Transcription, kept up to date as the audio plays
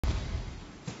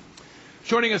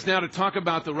Joining us now to talk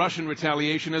about the Russian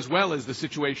retaliation as well as the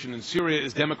situation in Syria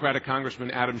is Democratic Congressman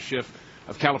Adam Schiff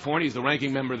of California. He's the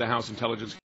ranking member of the House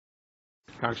Intelligence.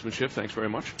 Congressman Schiff, thanks very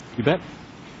much. You bet.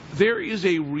 There is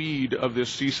a read of this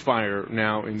ceasefire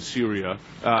now in Syria,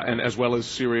 and as well as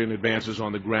Syrian advances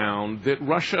on the ground, that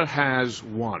Russia has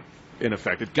won, in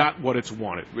effect. It got what it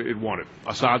wanted.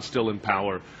 Assad's still in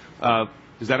power.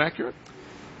 Is that accurate?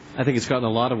 I think it's gotten a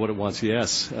lot of what it wants,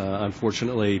 yes,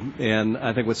 unfortunately. And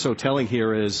I think what's so telling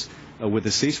here is, with the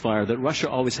ceasefire, that Russia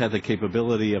always had the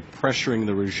capability of pressuring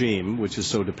the regime, which is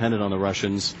so dependent on the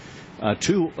Russians,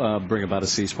 to bring about a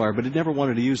ceasefire, but it never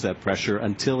wanted to use that pressure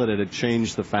until it had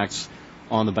changed the facts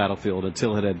on the battlefield,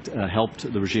 until it had helped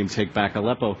the regime take back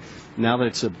Aleppo. Now that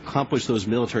it's accomplished those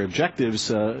military objectives,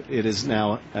 it is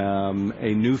now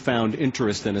a newfound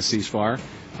interest in a ceasefire,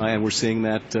 and we're seeing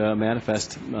that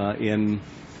manifest in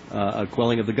a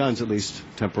quelling of the guns, at least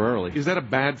temporarily. Is that a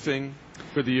bad thing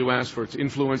for the U.S., for its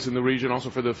influence in the region, also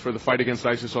for the fight against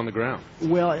ISIS on the ground?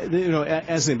 Well,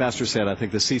 as the ambassador said, I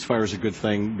think the ceasefire is a good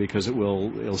thing because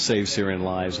it'll save Syrian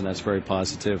lives, and that's very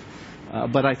positive.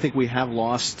 But I think we have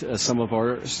lost some of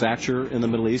our stature in the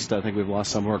Middle East. I think we've lost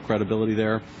some of our credibility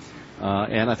there.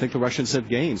 And I think the Russians have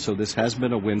gained. So this has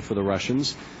been a win for the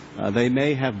Russians. They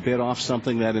may have bit off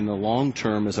something that in the long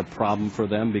term is a problem for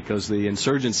them because the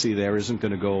insurgency there isn't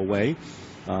going to go away.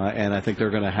 And I think they're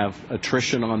going to have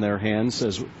attrition on their hands,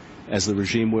 as the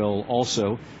regime will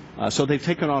also. So they've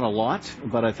taken on a lot,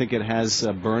 but I think it has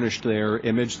burnished their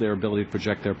image, their ability to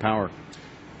project their power.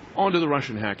 On to the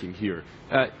Russian hacking here.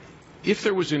 If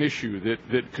there was an issue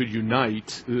that could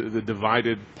unite the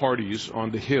divided parties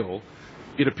on the Hill,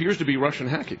 it appears to be Russian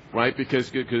hacking, right?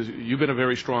 Because you've been a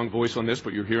very strong voice on this,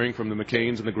 but you're hearing from the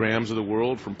McCains and the Grahams of the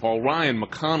world, from Paul Ryan,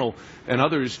 McConnell, and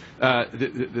others,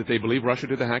 that they believe Russia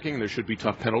did the hacking and there should be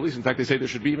tough penalties. In fact, they say there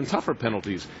should be even tougher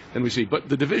penalties than we see. But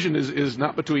the division is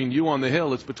not between you on the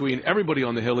Hill, it's between everybody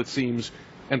on the Hill, it seems,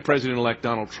 and President-elect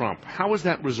Donald Trump. How is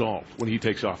that resolved when he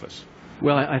takes office?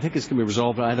 Well, I think it's going to be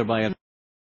resolved either by a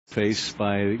face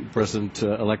by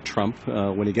President-elect Trump.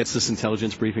 When he gets this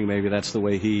intelligence briefing, maybe that's the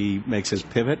way he makes his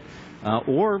pivot.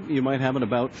 Or you might have an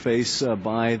about face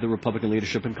by the Republican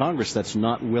leadership in Congress that's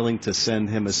not willing to send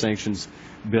him a sanctions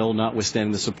bill,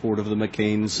 notwithstanding the support of the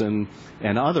McCains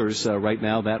and others. Right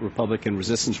now, that Republican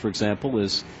resistance, for example,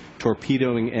 is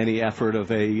torpedoing any effort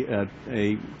of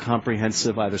a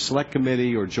comprehensive either select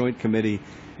committee or joint committee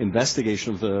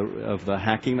investigation of the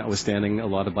hacking, notwithstanding a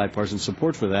lot of bipartisan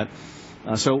support for that.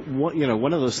 So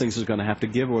one of those things is going to have to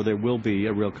give, or there will be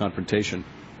a real confrontation.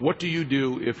 What do you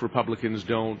do if Republicans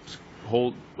don't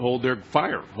hold their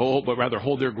fire, but rather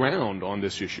hold their ground on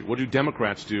this issue? What do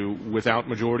Democrats do without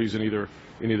majorities in either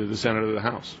the Senate or the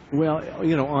House? Well,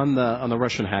 on the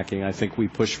Russian hacking, I think we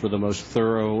push for the most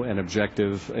thorough and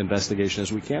objective investigation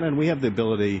as we can, and we have the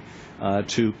ability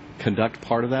to conduct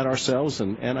part of that ourselves,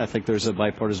 and I think there's a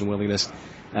bipartisan willingness,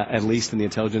 at least in the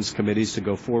intelligence committees, to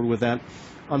go forward with that.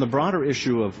 On the broader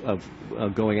issue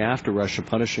of going after Russia,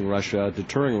 punishing Russia,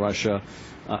 deterring Russia,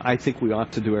 I think we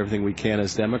ought to do everything we can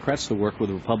as Democrats to work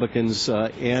with Republicans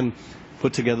and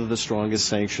put together the strongest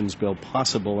sanctions bill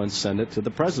possible and send it to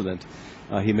the president.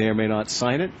 He may or may not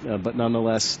sign it, but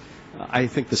nonetheless, I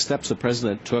think the steps the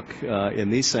president took in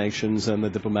these sanctions and the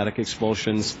diplomatic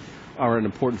expulsions are an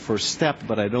important first step,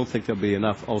 but I don't think there'll be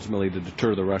enough ultimately to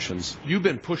deter the Russians. You've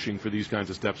been pushing for these kinds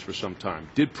of steps for some time.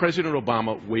 Did President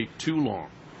Obama wait too long?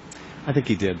 I think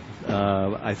he did.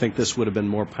 I think this would have been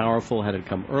more powerful had it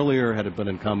come earlier, had it been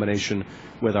in combination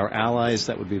with our allies.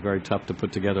 That would be very tough to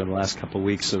put together in the last couple of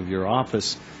weeks of your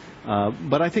office.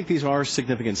 But I think these are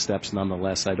significant steps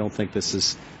nonetheless. I don't think this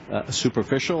is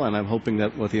superficial, and I'm hoping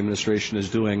that what the administration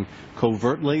is doing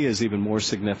covertly is even more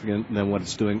significant than what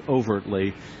it's doing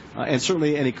overtly. And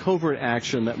certainly any covert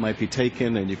action that might be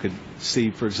taken, and you could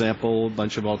see, for example, a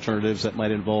bunch of alternatives that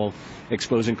might involve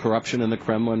exposing corruption in the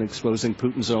Kremlin, exposing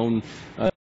Putin's own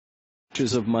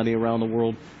of money around the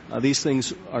world. These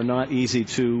things are not easy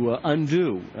to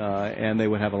undo, and they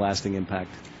would have a lasting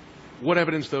impact. What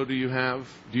evidence, though, do you have?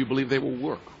 Do you believe they will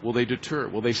work? Will they deter?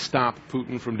 Will they stop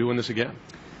Putin from doing this again?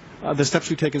 The steps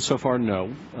we've taken so far,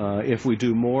 no. If we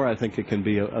do more, I think it can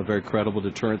be a very credible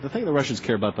deterrent. The thing the Russians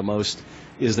care about the most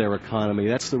is their economy.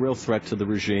 That's the real threat to the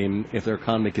regime if their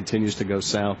economy continues to go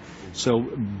south. So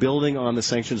building on the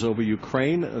sanctions over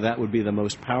Ukraine, that would be the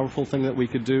most powerful thing that we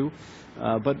could do.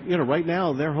 But, right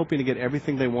now they're hoping to get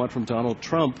everything they want from Donald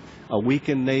Trump, a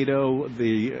weakened NATO,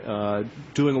 the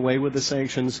doing away with the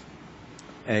sanctions,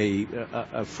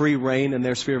 a free reign in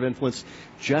their sphere of influence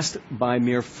just by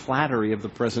mere flattery of the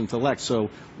president-elect. So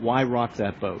why rock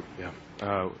that boat?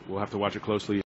 Yeah, we'll have to watch it closely.